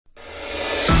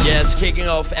Yes, kicking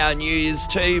off our news,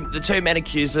 the two men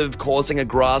accused of causing a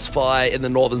grass fire in the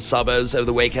northern suburbs over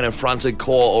the weekend have fronted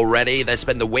court already. They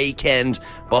spent the weekend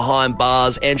behind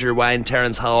bars. Andrew Wayne,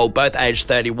 Terence Hull, both aged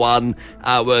 31,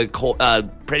 were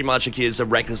pretty much accused of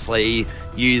recklessly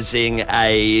using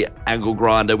a angle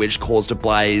grinder, which caused a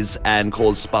blaze and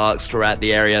caused sparks throughout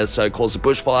the area. So it caused a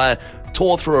bushfire,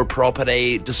 tore through a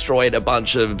property, destroyed a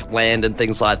bunch of land and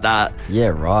things like that. Yeah,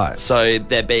 right. So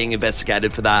they're being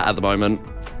investigated for that at the moment.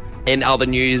 In other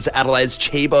news, Adelaide's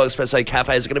Chibo Espresso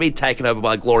Cafe is going to be taken over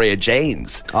by Gloria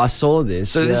Jeans. I saw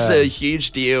this. So this is a huge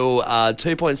deal.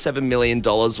 $2.7 million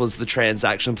was the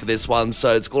transaction for this one.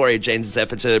 So it's Gloria Jeans'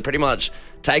 effort to pretty much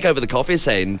take over the coffee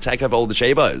scene, take over all the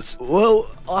Chibos. Well,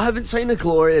 I haven't seen a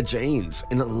Gloria Jeans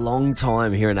in a long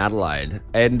time here in Adelaide,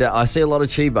 and I see a lot of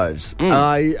Chibos.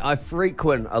 I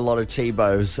frequent a lot of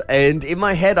Chibos, and in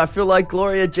my head, I feel like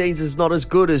Gloria Jeans is not as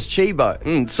good as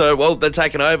Chibo. So, well, they're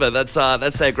taking over. That's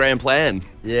their grand plan.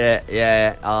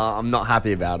 Yeah. I'm not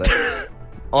happy about it.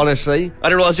 Honestly. I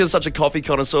didn't realise you're such a coffee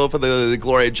connoisseur for the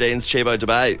Gloria Jeans Chibo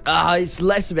debate. It's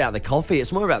less about the coffee.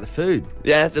 It's more about the food.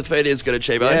 Yeah, the food is good at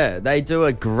Chibo. Yeah, they do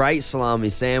a great salami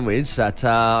sandwich that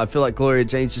I feel like Gloria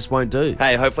Jeans just won't do.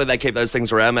 Hey, hopefully they keep those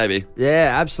things around, maybe.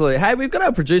 Yeah, absolutely. Hey, we've got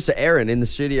our producer, Erin, in the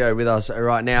studio with us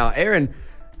right now. Erin,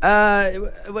 how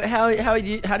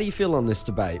do you feel on this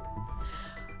debate?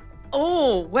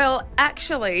 Oh, well,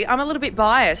 actually, I'm a little bit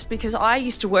biased because I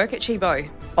used to work at Chibo.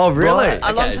 Oh, really? Right.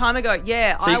 A long time ago,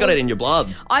 yeah. So you got it in your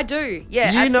blood. I do,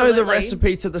 yeah, You absolutely. know the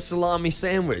recipe to the salami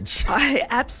sandwich. I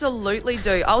absolutely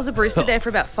do. I was a barista there for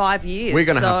about 5 years. We're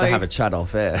going to have a chat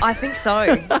off air. I think so,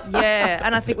 yeah.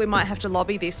 And I think we might have to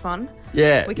lobby this one.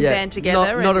 Yeah. We can band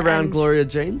together. Not around and Gloria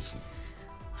Jeans?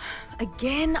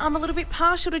 Again, I'm a little bit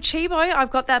partial to Chibo.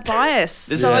 I've got that bias.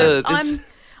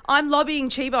 I'm lobbying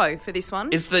Chibo for this one.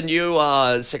 It's the new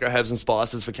secret herbs and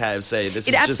spices for KFC. This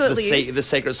It is just absolutely is. the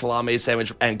secret salami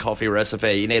sandwich and coffee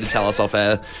recipe. You need to tell us off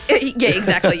air. Yeah,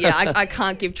 exactly. Yeah, I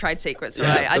can't give trade secrets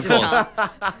away. I of just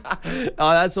course. can't.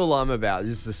 Oh, that's all I'm about,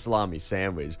 just the salami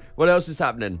sandwich. What else is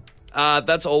happening?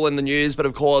 That's all in the news, but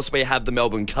of course we have the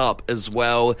Melbourne Cup as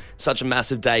well. Such a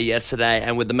massive day yesterday,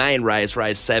 and with the main race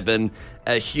 7,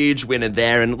 a huge winner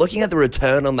there. And looking at the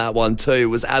return on that one too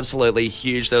was absolutely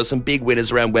huge. There were some big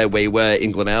winners around where we were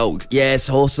in Glenelg. Yes,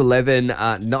 Horse 11,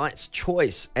 Knight's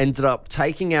Choice ended up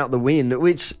taking out the win,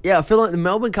 which, yeah, I feel like the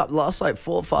Melbourne Cup the last 4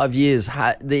 or 5 years,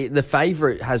 the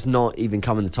favourite has not even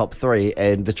come in the top 3,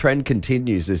 and the trend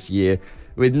continues this year,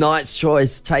 with Knight's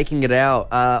Choice taking it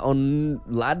out on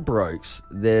Ladbrokes.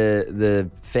 The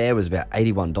fare was about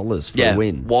 $81 for the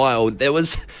win. Wild. There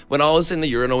was, when I was in the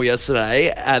urinal yesterday,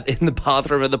 in the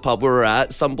bathroom of the pub we were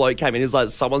at, some bloke came in, he's like,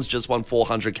 someone's just won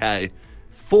 400k.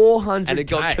 400k? And it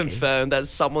got confirmed that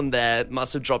someone there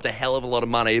must have dropped a hell of a lot of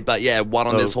money, but won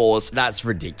on this horse. That's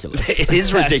ridiculous. It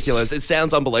is ridiculous. It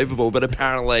sounds unbelievable, but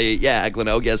apparently, at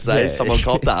Glenelg yesterday, someone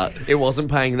copped that. It wasn't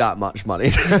paying that much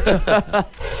money.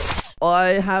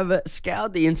 I have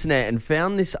scoured the internet and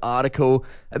found this article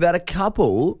about a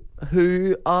couple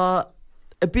who are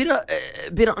a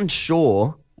bit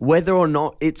unsure whether or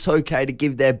not it's okay to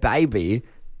give their baby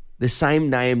the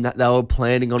same name that they were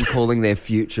planning on calling their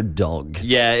future dog.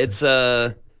 Yeah, it's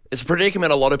a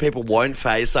predicament a lot of people won't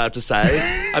face, I have to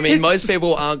say. I mean, most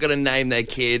people aren't going to name their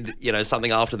kid,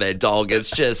 something after their dog. It's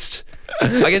just,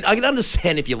 I can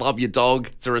understand if you love your dog,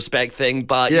 it's a respect thing,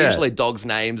 but usually dogs'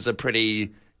 names are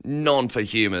pretty non for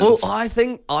humans. Well, I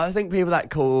think people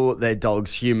that call their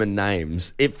dogs human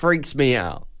names, it freaks me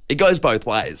out. It goes both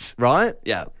ways. Right?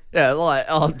 Yeah. Yeah, like,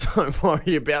 don't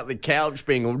worry about the couch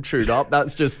being all chewed up.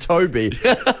 That's just Toby.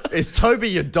 Is Toby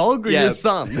your dog or your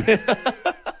son?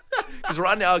 Because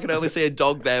right now I can only see a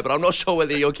dog there, but I'm not sure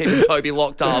whether you're keeping Toby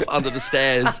locked up under the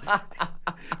stairs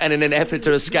and in an effort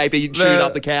to escape, he chewed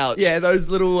up the couch. Yeah, those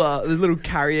little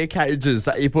carrier cages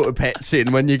that you put pets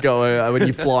in when you go when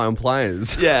you fly on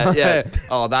planes. Yeah.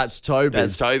 Oh, that's Toby.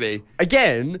 That's Toby.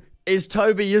 Again, is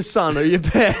Toby your son or your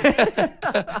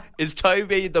pet? Is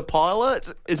Toby the pilot?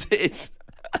 It's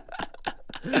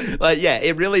like,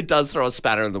 it really does throw a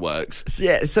spanner in the works.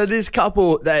 Yeah, so this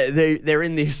couple, they're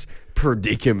in this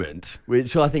predicament,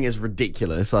 which I think is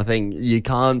ridiculous. I think you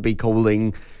can't be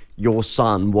calling your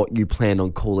son what you plan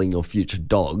on calling your future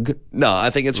dog. No, I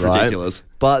think it's ridiculous.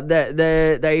 But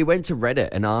they went to Reddit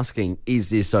and asking, is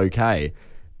this okay?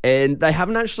 And they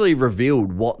haven't actually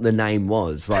revealed what the name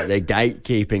was. Like, they're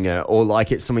gatekeeping it, or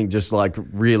like it's something just like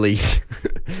really,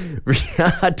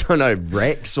 I don't know,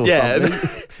 Rex or something.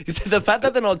 The fact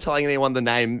that they're not telling anyone the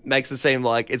name makes it seem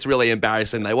like it's really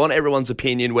embarrassing. They want everyone's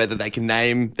opinion whether they can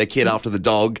name their kid after the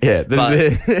dog. Yeah, but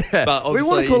obviously, we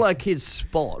want to call our kids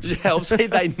Spot. Yeah, obviously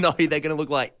they know they're going to look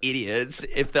like idiots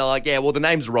if they're like, yeah, well, the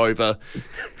name's Rover,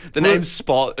 the name's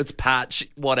Spot, it's Patch,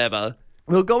 whatever.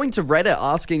 We're going to Reddit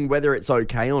asking whether it's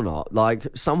okay or not. Like,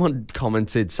 someone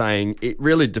commented saying it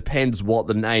really depends what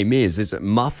the name is. Is it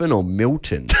Muffin or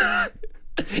Milton?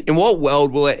 In what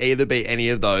world will it either be any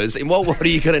of those? In what world are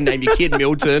you going to name your kid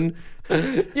Milton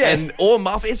or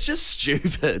Muffin? It's just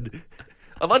stupid.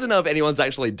 I'd like to know if anyone's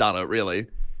actually done it, really.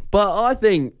 But I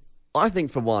think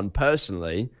for one,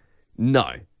 personally,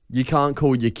 no. You can't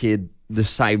call your kid the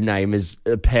same name as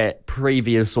a pet,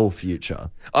 previous or future,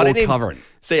 or current.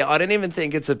 I don't even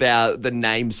think it's about the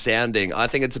name sounding. I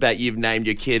think it's about you've named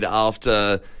your kid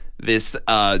after this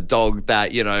dog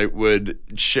that, would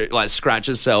scratch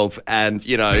itself and,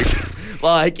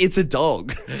 like, it's a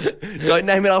dog. Don't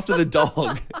name it after the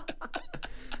dog.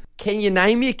 Can you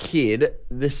name your kid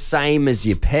the same as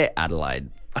your pet, Adelaide?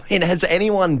 I mean, has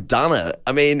anyone done it?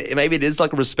 I mean, maybe it is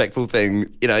like a respectful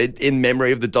thing, in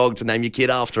memory of the dog to name your kid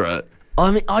after it. I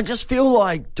mean, I just feel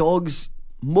like dogs,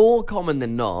 more common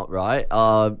than not, right,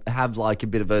 have like a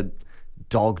bit of a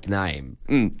dog name.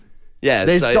 Yeah,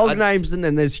 there's dog names and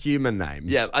then there's human names.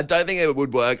 Yeah, I don't think it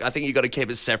would work. I think you got to keep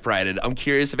it separated. I'm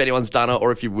curious if anyone's done it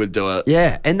or if you would do it.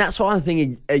 Yeah, and that's why I'm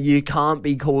thinking you can't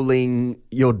be calling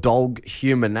your dog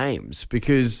human names,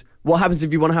 because what happens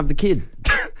if you want to have the kid?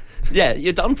 Yeah,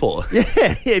 you're done for.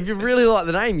 Yeah, if you really like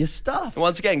the name, you're stuffed.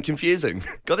 Once again, confusing.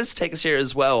 Got this text here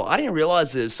as well. I didn't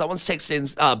realise this. Someone's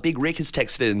texted in, Big Rick has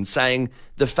texted in saying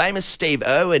the famous Steve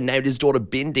Irwin named his daughter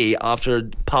Bindi after a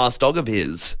past dog of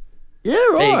his. Yeah,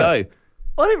 right. There you go.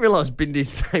 I didn't realise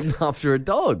Bindi's named after a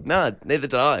dog. No, neither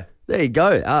did I. There you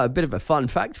go. A bit of a fun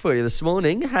fact for you this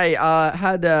morning. Hey,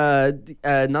 had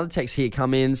another text here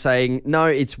come in saying, no,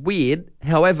 it's weird.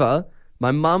 However,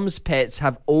 my mum's pets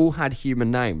have all had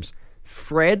human names.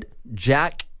 Fred,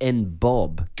 Jack, and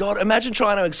Bob. God, imagine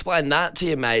trying to explain that to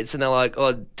your mates and they're like,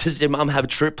 oh, does your mum have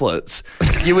triplets?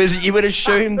 You would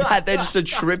assume that they're just a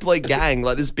triplet gang,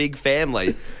 like this big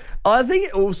family. I think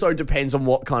it also depends on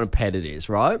what kind of pet it is,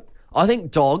 right? I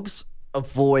think dogs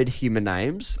avoid human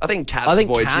names. I think cats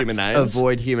avoid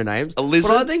human names. A lizard?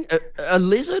 But I think a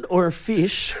lizard or a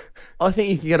fish, I think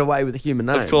you can get away with a human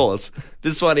name. Of course.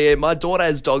 This one here, my daughter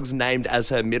has dogs named as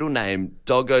her middle name.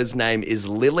 Doggo's name is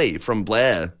Lily from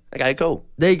Blair. Okay, cool.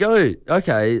 There you go.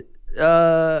 Okay.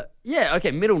 Yeah,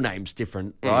 okay, middle name's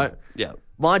different, right? Yeah.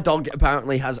 My dog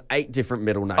apparently has 8 different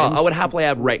middle names. I would happily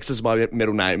have Rex as my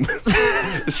middle name.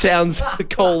 Sounds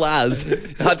cool as.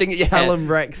 I think, yeah. Callum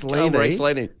Rex Leaney. Callum Rex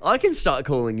Leaney. I can start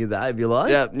calling you that if you like.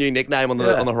 Yeah, new nickname on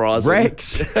the horizon.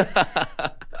 Rex.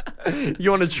 You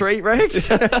want a treat, Rex?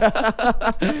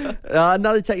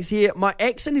 Another text here. My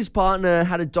ex and his partner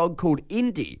had a dog called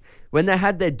Indy. When they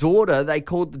had their daughter, they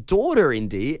called the daughter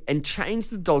Indy and changed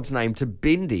the dog's name to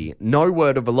Bindi. No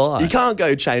word of a lie. You can't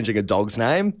go changing a dog's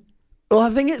name. Well, I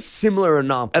think it's similar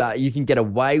enough that you can get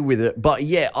away with it. But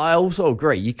yeah, I also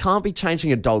agree. You can't be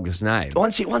changing a dog's name.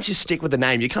 Once you stick with the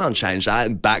name, you can't change that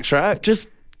and backtrack. Just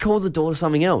call the daughter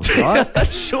something else,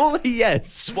 right? Surely, yes.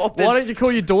 Swap this. Why don't you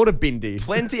call your daughter Bindi?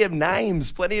 Plenty of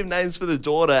names for the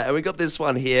daughter. And we got this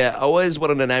one here. I always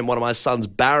wanted to name one of my sons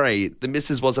Barry. The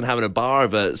missus wasn't having a bar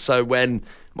of it. So when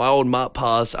my old mutt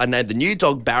passed, I named the new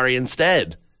dog Barry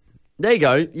instead. There you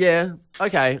go. Yeah.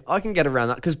 Okay. I can get around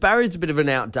that because Barry's a bit of an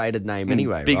outdated name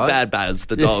anyway, Big right? Bad Baz,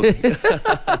 the dog.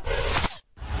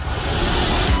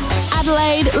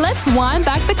 Adelaide, let's wind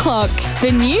back the clock.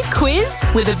 The new quiz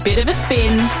with a bit of a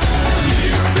spin.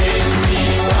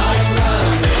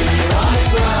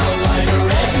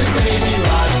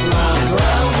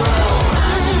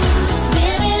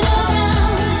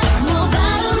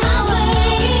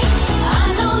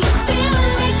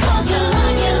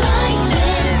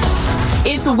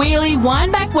 It's Wheelie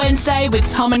Wind Back Wednesday with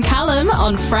Tom and Callum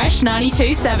on Fresh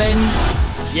 92.7.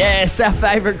 Yes, our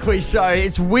favourite quiz show.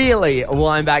 It's Wheelie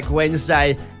Wind Back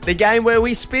Wednesday, the game where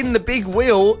we spin the big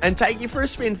wheel and take you for a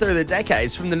spin through the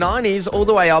decades from the 90s all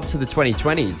the way up to the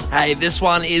 2020s. Hey, this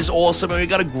one is awesome and we've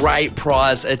got a great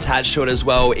prize attached to it as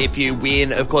well. If you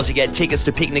win, of course, you get tickets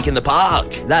to Picnic in the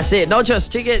Park. That's it. Not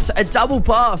just tickets, a double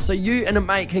pass so you and a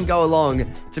mate can go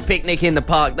along to Picnic in the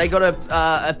Park. They got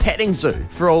a petting zoo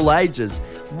for all ages.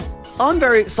 I'm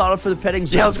very excited for the petting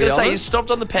zoo. Yeah, I was going to say, you honest.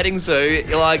 stopped on the petting zoo.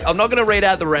 You're like, I'm not going to read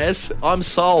out the rest. I'm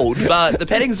sold. But the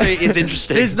petting zoo is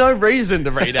interesting. There's no reason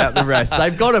to read out the rest.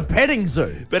 They've got a petting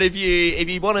zoo. But if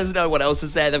you want to know what else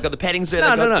is there, they've got the petting zoo.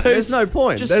 No. There's no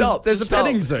point. Just there's stop. there's Just a stop.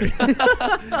 petting zoo.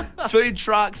 Food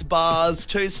trucks, bars,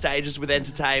 2 stages with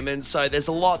entertainment. So there's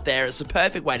a lot there. It's the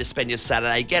perfect way to spend your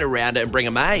Saturday. Get around it and bring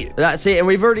a mate. That's it. And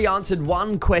we've already answered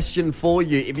one question for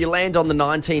you. If you land on the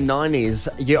 1990s,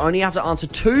 you only have to answer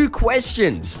 2 questions.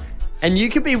 And you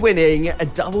could be winning a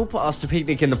double pass to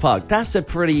Picnic in the Park. That's a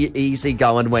pretty easy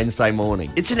going Wednesday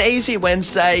morning. It's an easy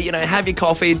Wednesday. You know, have your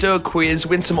coffee, do a quiz,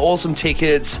 win some awesome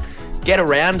tickets. Get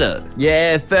around it.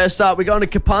 Yeah, first up, we're going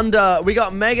to Kapunda. We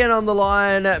got Megan on the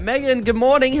line. Megan, good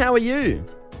morning. How are you?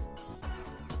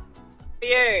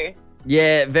 You.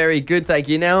 Yeah, very good, thank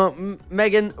you. Now,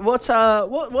 Megan, what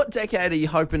decade are you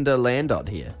hoping to land on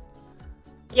here?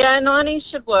 Yeah, 90s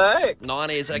should work.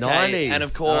 90s, okay. 90s. And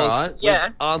of course, All right. Yeah.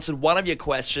 we've answered one of your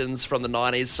questions from the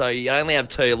 90s, so you only have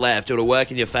 2 left. It'll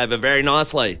work in your favour very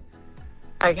nicely.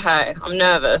 Okay, I'm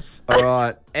nervous. All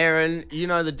right, Aaron, you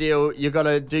know the deal. You've got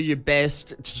to do your best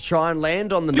to try and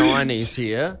land on the 90s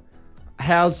here.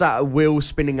 How's that wheel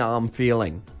spinning arm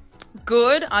feeling?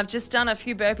 Good. I've just done a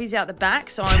few burpees out the back,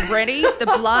 so I'm ready. The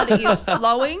blood is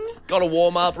flowing. Got a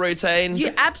warm-up routine?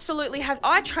 You absolutely have.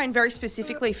 I train very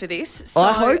specifically for this. So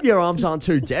I hope your arms aren't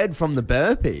too dead from the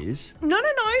burpees. No.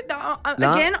 No?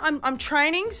 Again, I'm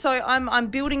training, so I'm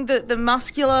building the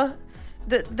muscular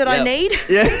that I Yep. need.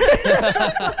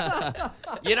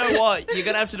 You know what? You're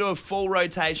going to have to do a full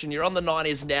rotation. You're on the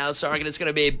 90s now, so I reckon it's going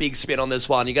to be a big spin on this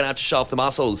one. You're going to have to show off the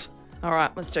muscles. All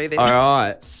right, let's do this. All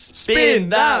right. Spin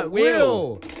that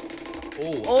wheel.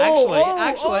 Oh,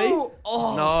 Actually.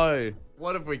 oh. No.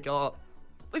 What have we got?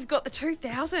 We've got the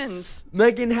 2000s.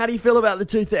 Megan, how do you feel about the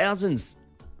 2000s?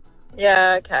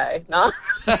 Yeah, okay. No.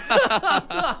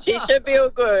 She should be all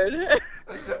good.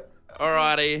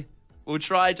 Alrighty. We'll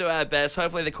try to do our best.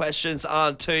 Hopefully the questions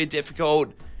aren't too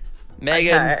difficult.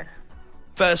 Megan, Okay.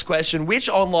 first question. Which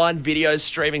online video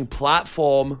streaming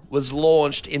platform was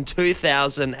launched in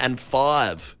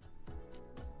 2005?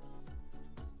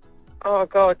 Oh,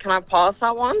 God, can I pass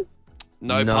that one?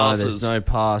 No passes. There's no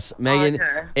pass. Megan,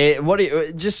 Okay.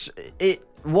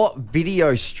 what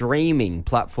video streaming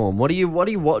platform? What do you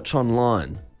watch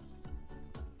online?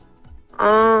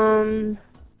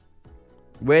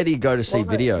 Where do you go to see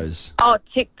videos? Oh,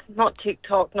 not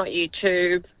TikTok, not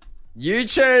YouTube.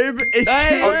 YouTube.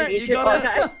 Hey, you YouTube, got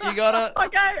okay. it. You got it.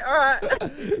 Okay, all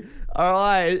right. All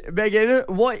right, Megan.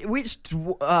 Which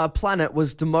planet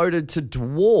was demoted to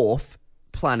dwarf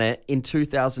planet in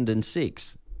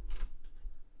 2006?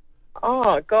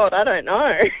 Oh, God, I don't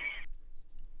know.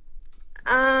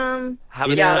 Have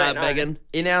a Yeah, I start, don't know. Megan.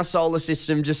 In our solar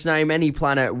system, just name any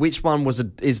planet. Which one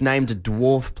is named a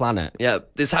dwarf planet? Yeah,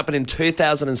 this happened in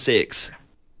 2006.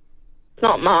 It's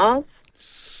not Mars.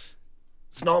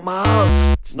 It's not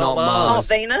Mars. It's not Not Mars.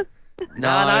 Venus.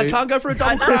 No, can't go for a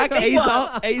double crack. Ease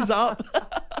up, ease up.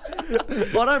 I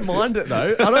don't mind it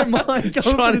though. I don't mind going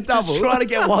for the double. Just trying to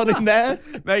get one in there.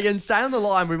 Megan, stay on the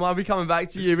line. We might be coming back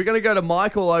to you. We're going to go to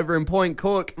Michael over in Point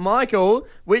Cook. Michael,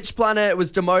 which planet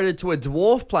was demoted to a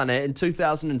dwarf planet in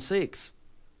 2006?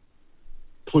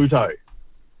 Pluto.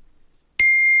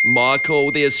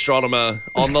 Michael, the astronomer,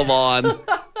 on the line.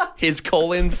 He's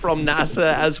calling from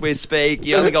NASA as we speak.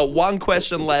 You only got one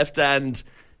question left and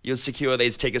you'll secure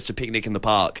these tickets to Picnic in the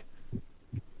Park.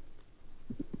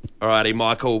 Alrighty,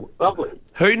 Michael. Lovely.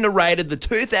 Who narrated the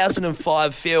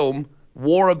 2005 film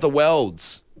War of the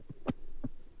Worlds?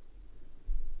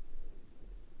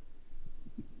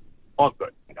 I've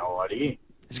got no idea.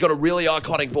 He's got a really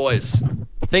iconic voice.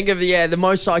 Think of the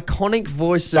most iconic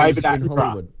voices David in Attenborough.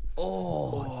 Hollywood.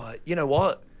 Oh, you know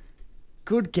what?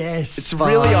 Good guess. It's a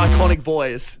really iconic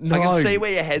voice. I No. can see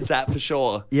where your head's at for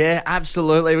sure. Yeah,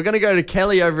 absolutely. We're going to go to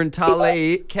Kelly over in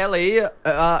Tali. Kelly,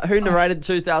 who narrated the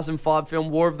 2005 film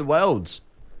War of the Worlds?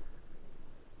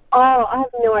 Oh, I have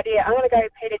no idea. I'm going to go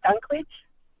Peter Dinklage.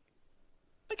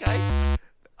 Okay.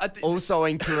 Also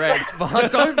incorrect, but I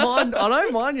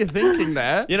don't mind you thinking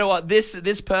there. You know what?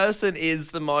 This person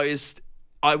is the most,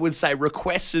 I would say,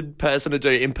 requested person to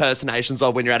do impersonations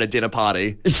of when you're at a dinner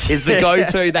party. Is the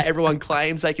go-to that everyone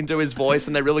claims they can do his voice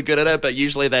and they're really good at it, but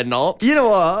usually they're not. You know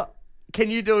what?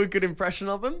 Can you do a good impression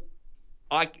of him?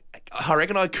 I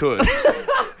reckon I could.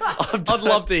 I'd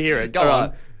love to hear it. Go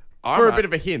on. For a bit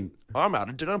of a hint. I'm at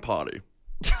a dinner party.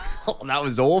 Oh, that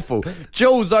was awful.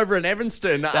 Jules over in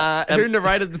Evanston, who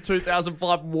narrated the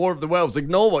 2005 War of the Worlds.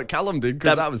 Ignore what Callum did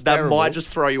because that was terrible. That might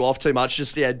just throw you off too much.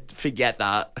 Just, forget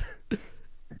that.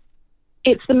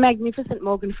 It's the magnificent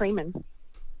Morgan Freeman.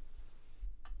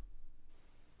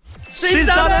 She's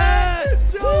done it!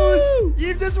 Jules,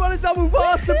 you've just won a double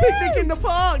pass to Picnic in the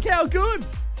Park. How good?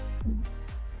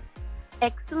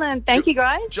 Excellent. Thank you,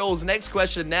 guys. Jules, next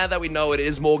question. Now that we know it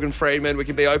is Morgan Freeman, we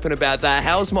can be open about that.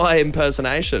 How's my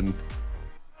impersonation?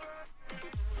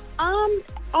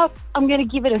 I'm going to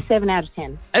give it a 7 out of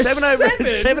 10. A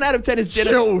 7 out of 10 is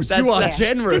dinner. Jules, you are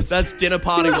generous. That's dinner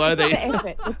party worthy.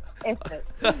 The effort.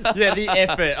 Yeah, the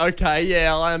effort. Okay,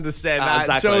 yeah, I understand that.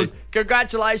 Exactly. Jules,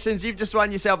 congratulations. You've just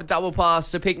won yourself a double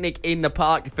pass to Picnic in the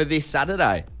Park for this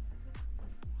Saturday.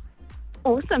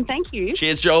 Awesome. Thank you.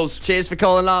 Cheers, Jules. Cheers for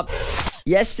calling up.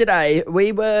 Yesterday,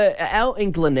 we were out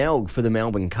in Glenelg for the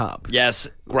Melbourne Cup. Yes,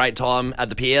 great time at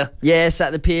the pier. Yes,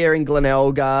 at the pier in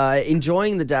Glenelg,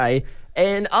 enjoying the day.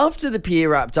 And after the pier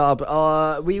wrapped up,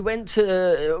 we went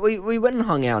and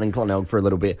hung out in Glenelg for a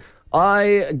little bit.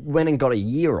 I went and got a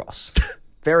gyros.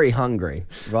 Very hungry,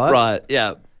 right? Right,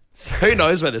 yeah. Who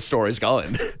knows where the story's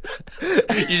going?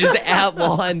 You just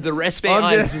outlined the recipe.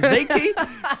 Tzatziki,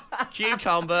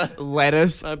 cucumber,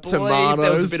 Lettuce, I believe tomatoes.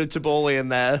 there was a bit of tabbouleh in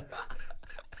there.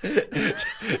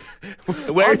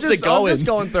 Where is it going? I'm just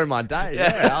going through my day.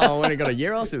 Yeah. I went and got a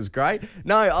gyros. It was great.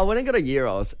 No, I went and got a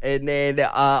gyros, and then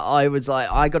I was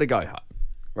like, I got to go home.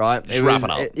 Right? Just wrap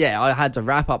it up. Yeah, I had to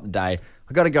wrap up the day.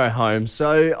 I got to go home,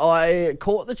 so I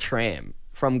caught the tram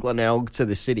from Glenelg to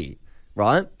the city.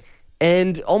 Right?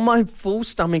 And on my full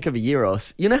stomach of a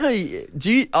gyros, you know how I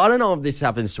don't know if this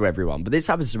happens to everyone, but this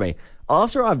happens to me.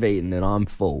 After I've eaten and I'm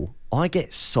full, I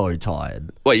get so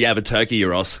tired. Well, you have a turkey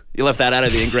gyros. You left that out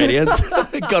of the ingredients.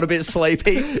 Got a bit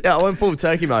sleepy. Yeah, I went full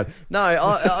turkey mode. No,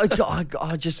 I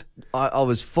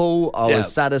was full. I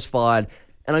was satisfied,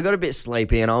 and I got a bit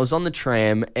sleepy. And I was on the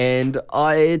tram, and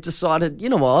I decided, you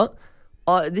know what?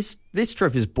 This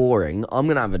trip is boring. I'm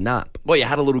gonna have a nap. Well, you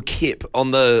had a little kip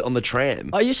on the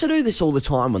tram. I used to do this all the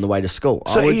time on the way to school.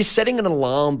 So are you setting an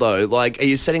alarm though? Like, are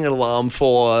you setting an alarm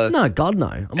for? No, God no.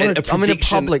 I'm in a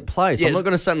public place. Yes. I'm not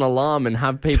going to set an alarm and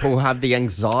have people have the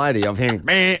anxiety of hearing.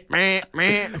 Meh, meh,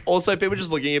 meh. Also, people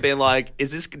just looking at you being like,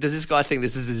 does this guy think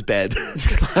this is his bed?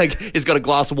 Like, he's got a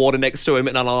glass of water next to him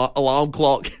and an alarm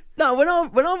clock. No, when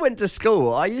I went to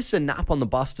school, I used to nap on the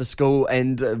bus to school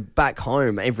and back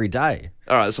home every day.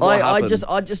 All right, so what happened?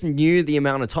 I just knew the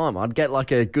amount of time. I'd get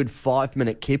like a good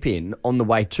 5-minute kip in on the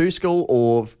way to school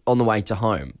or on the way to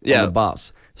home on the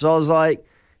bus. So I was like,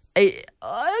 hey,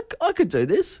 I could do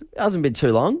this. It hasn't been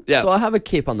too long. Yeah. So I have a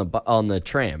kip on the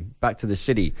tram back to the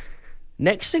city.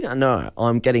 Next thing I know,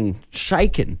 I'm getting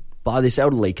shaken by this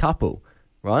elderly couple,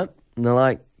 right? And they're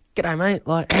like, "G'day, mate.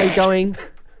 Like, how you going?"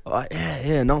 Like,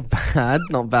 yeah, not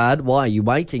bad. Why are you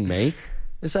waking me?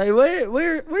 They say, where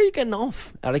are you getting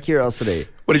off? Out of curiosity.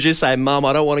 What did you say, Mum?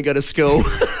 I don't want to go to school.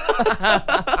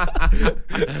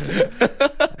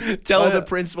 Tell the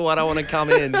principal I don't want to come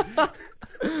in.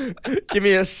 Give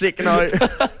me a sick note.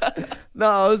 No,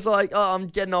 I was like, oh, I'm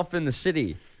getting off in the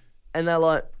city. And they're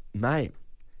like, mate,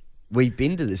 we've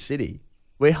been to the city.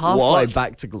 We're halfway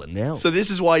back to Glenelg. So this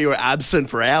is why you were absent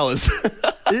for hours.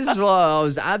 This is why I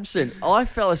was absent. I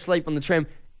fell asleep on the tram,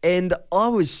 and I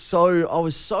was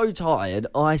so tired.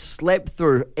 I slept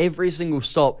through every single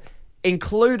stop,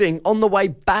 including on the way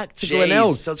back to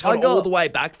Glenelg. So it's gone all the way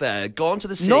back there. Gone to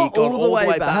the city, not gone all the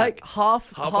way back.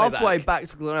 Halfway back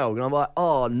to Glenelg. And I'm like,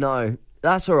 oh no,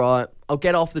 that's all right. I'll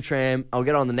get off the tram. I'll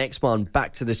get on the next one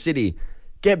back to the city.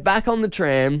 Get back on the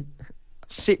tram,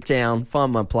 sit down,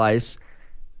 find my place.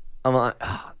 I'm like,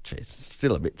 oh, jeez,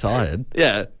 still a bit tired.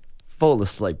 Yeah. Fall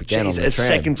asleep again on the tram. A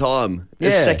second time. Yeah.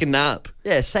 A second nap.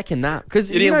 Yeah, second nap.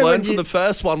 Because you didn't learn from the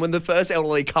first one when the first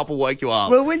elderly couple woke you up.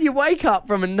 Well, when you wake up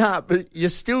from a nap, but you're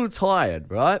still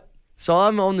tired, right? So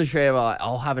I'm on the tram.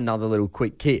 I'll have another little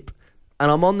quick kip,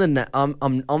 and I'm on the I'm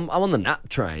on the nap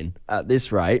train at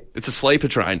this rate. It's a sleeper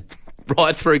train,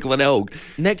 right through Glenelg.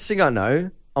 Next thing I know,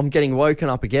 I'm getting woken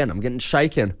up again. I'm getting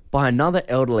shaken by another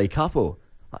elderly couple.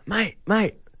 Like,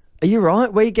 mate. Are you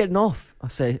right? Where are you getting off? I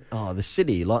say, oh, the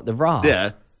city, like the Ra.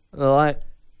 Yeah. They're like,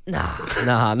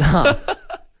 nah.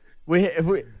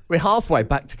 We're halfway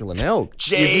back to Glenelg.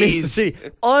 Jeez. You've missed the city.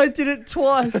 I did it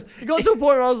twice. It got to a point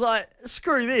where I was like,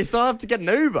 screw this. I have to get an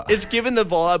Uber. It's given the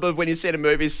vibe of when you see in a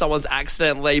movie someone's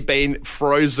accidentally been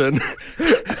frozen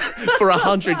for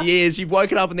 100 years. You've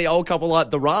woken up and the old couple like,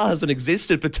 the Ra hasn't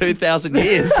existed for 2,000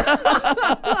 years.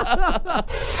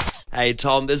 Hey,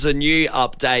 Tom, there's a new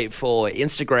update for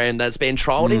Instagram that's been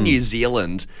trialled in New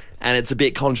Zealand, and it's a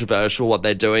bit controversial what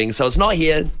they're doing. So it's not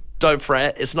here. Don't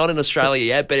fret. It's not in Australia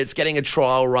yet, but it's getting a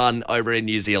trial run over in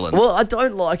New Zealand. What I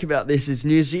don't like about this is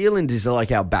New Zealand is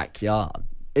like our backyard.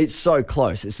 It's so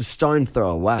close. It's a stone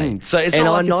throw away. So it's and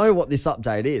not I like know what this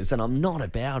update is, and I'm not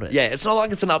about it. Yeah, it's not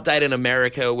like it's an update in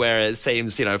America where it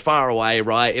seems, far away,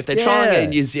 right? If they're trying it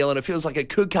in New Zealand, it feels like it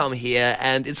could come here,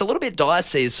 and it's a little bit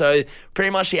dicey. So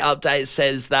pretty much the update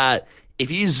says that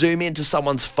if you zoom into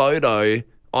someone's photo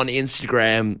on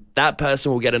Instagram, that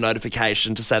person will get a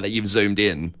notification to say that you've zoomed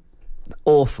in.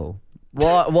 Awful.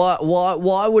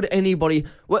 Why would anybody...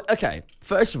 Well, okay,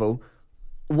 first of all,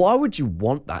 why would you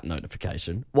want that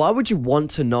notification? Why would you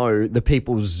want to know the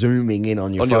people zooming in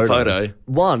on your photos? Your photo?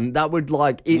 One, that would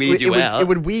weird you out. It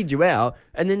would weird you out.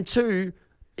 And then two,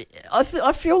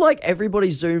 I feel like everybody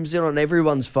zooms in on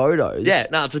everyone's photos. Yeah,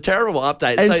 no, it's a terrible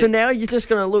update. And so now you're just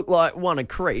going to look like, one, a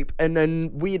creep, and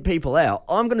then weird people out.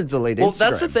 I'm going to delete Instagram. Well,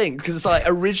 that's the thing, because it's like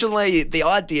originally the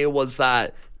idea was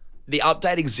that the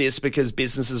update exists because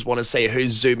businesses want to see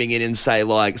who's zooming in and say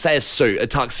a suit, a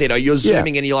tuxedo. You're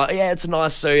zooming in, you're like, yeah, it's a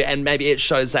nice suit, and maybe it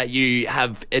shows that you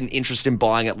have an interest in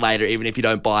buying it later, even if you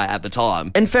don't buy it at the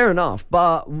time. And fair enough,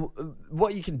 but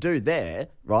what you can do there,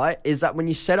 right, is that when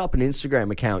you set up an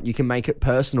Instagram account, you can make it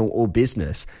personal or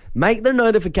business. Make the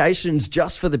notifications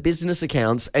just for the business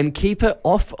accounts and keep it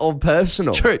off of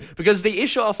personal. True, because the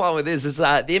issue I find with this is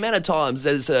that the amount of times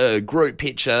there's a group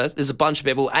picture, there's a bunch of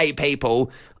people, 8 people,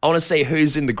 I want to see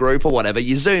who's in the group or whatever.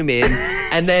 You zoom in,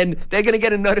 and then they're going to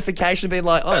get a notification being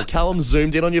like, oh, Callum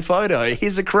zoomed in on your photo.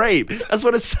 He's a creep. That's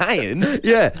what it's saying.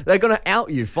 Yeah, they're going to out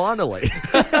you finally.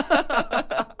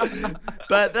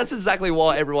 But that's exactly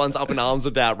what everyone's up in arms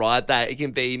about, right? That it can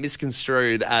be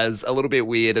misconstrued as a little bit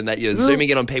weird and that you're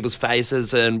zooming in on people's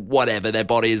faces and whatever, their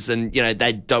bodies, and,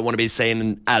 they don't want to be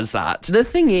seen as that. The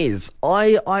thing is,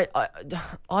 I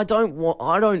don't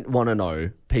want to know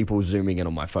people zooming in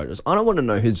on my photos. I don't want to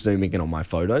know who's zooming in on my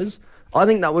photos. I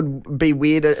think that would be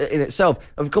weird in itself.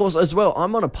 Of course, as well,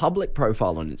 I'm on a public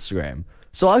profile on Instagram.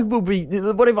 So I will be...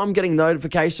 What if I'm getting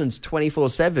notifications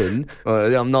 24/7?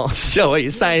 I'm not... Sure, what you're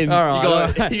saying? All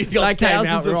right, you got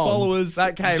thousands of followers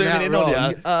zooming in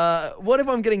on you. What if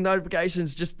I'm getting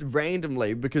notifications just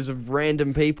randomly because of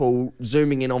random people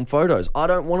zooming in on photos? I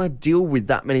don't want to deal with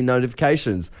that many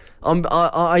notifications.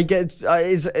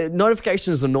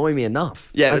 Notifications annoy me enough.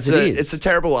 Yeah, it's a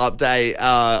terrible update.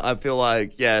 I feel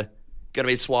like, going to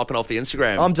be swiping off the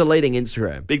Instagram. I'm deleting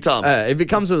Instagram. Big time. If it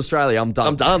comes to Australia, I'm done.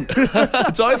 I'm done.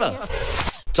 It's over.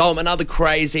 Tom, another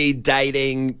crazy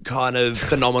dating kind of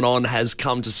phenomenon has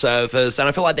come to surface, and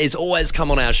I feel like these always come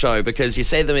on our show because you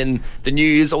see them in the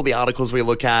news, all the articles we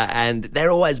look at, and they're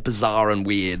always bizarre and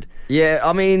weird. Yeah,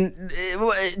 I mean,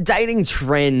 dating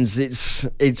trends, it's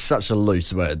such a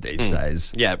loose word these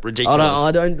days. Yeah, ridiculous.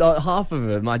 I don't half of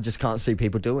them I just can't see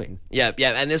people doing. Yeah,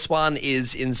 and this one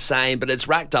is insane, but it's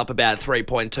racked up about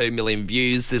 3.2 million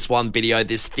views, this one video,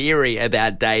 this theory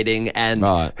about dating and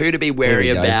who to be wary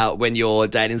about when you're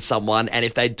dating someone, and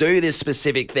if they do this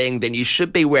specific thing, then you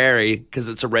should be wary because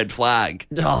it's a red flag.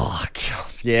 Oh,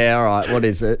 God. Yeah, all right, what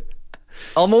is it?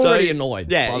 I'm already annoyed,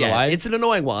 by the way. It's an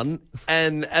annoying one.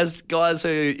 And as guys who,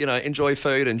 enjoy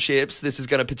food and chips, this is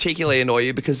going to particularly annoy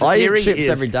you because the theory eat chips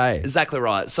every day. Exactly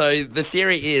right. So the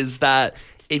theory is that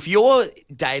if you're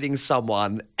dating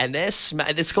someone and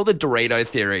it's called the Dorito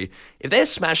theory. If they're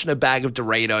smashing a bag of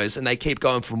Doritos and they keep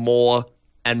going for more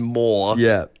and more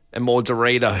and more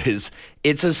Doritos,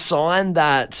 it's a sign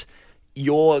that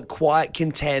you're quite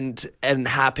content and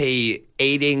happy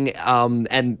eating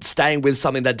and staying with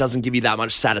something that doesn't give you that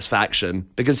much satisfaction,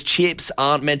 because chips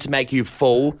aren't meant to make you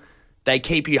full. They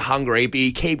keep you hungry, but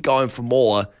you keep going for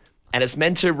more. And it's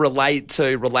meant to relate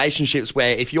to relationships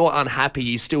where if you're unhappy,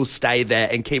 you still stay there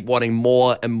and keep wanting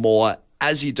more and more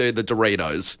as you do the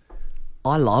Doritos.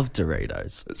 I love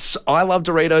Doritos. I love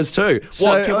Doritos too.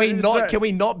 So, can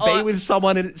we not be with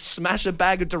someone and smash a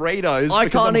bag of Doritos? I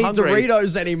can't eat hungry?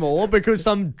 Doritos anymore because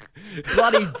some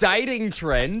bloody dating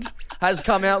trend has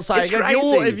come out saying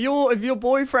if your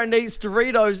boyfriend eats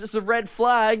Doritos, it's a red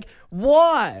flag.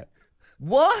 Why?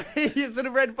 Why is it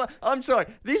a red flag? I'm sorry.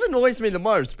 This annoys me the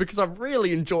most because I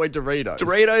really enjoy Doritos.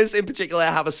 Doritos in particular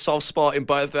have a soft spot in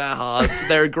both of our hearts.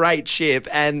 They're a great chip.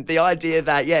 And the idea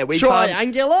that, we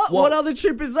Triangular? What other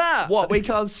chip is that? We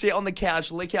can't sit on the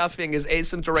couch, lick our fingers, eat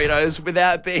some Doritos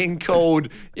without being called,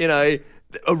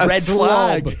 a red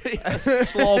slob. Flag. A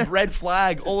slob, red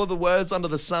flag, all of the words under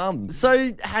the sun.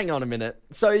 So, hang on a minute.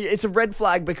 So, it's a red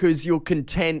flag because you're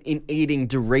content in eating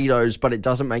Doritos, but it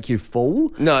doesn't make you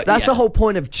full? No. That's the whole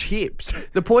point of chips.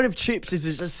 The point of chips is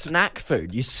it's a snack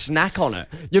food. You snack on it.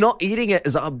 You're not eating it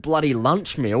as a bloody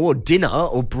lunch meal or dinner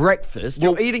or breakfast.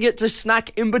 You're eating it to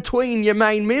snack in between your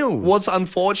main meals. What's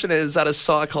unfortunate is that a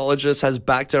psychologist has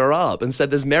backed her up and said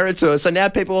there's merit to it. So now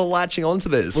people are latching onto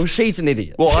this. Well, she's an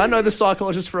idiot. Well, I know the psychologist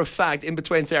psychologist for a fact in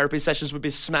between therapy sessions would be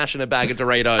smashing a bag of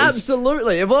Doritos.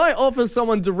 Absolutely. If I offer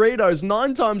someone Doritos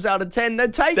 9 times out of 10, they're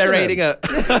taking They're them. eating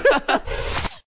it.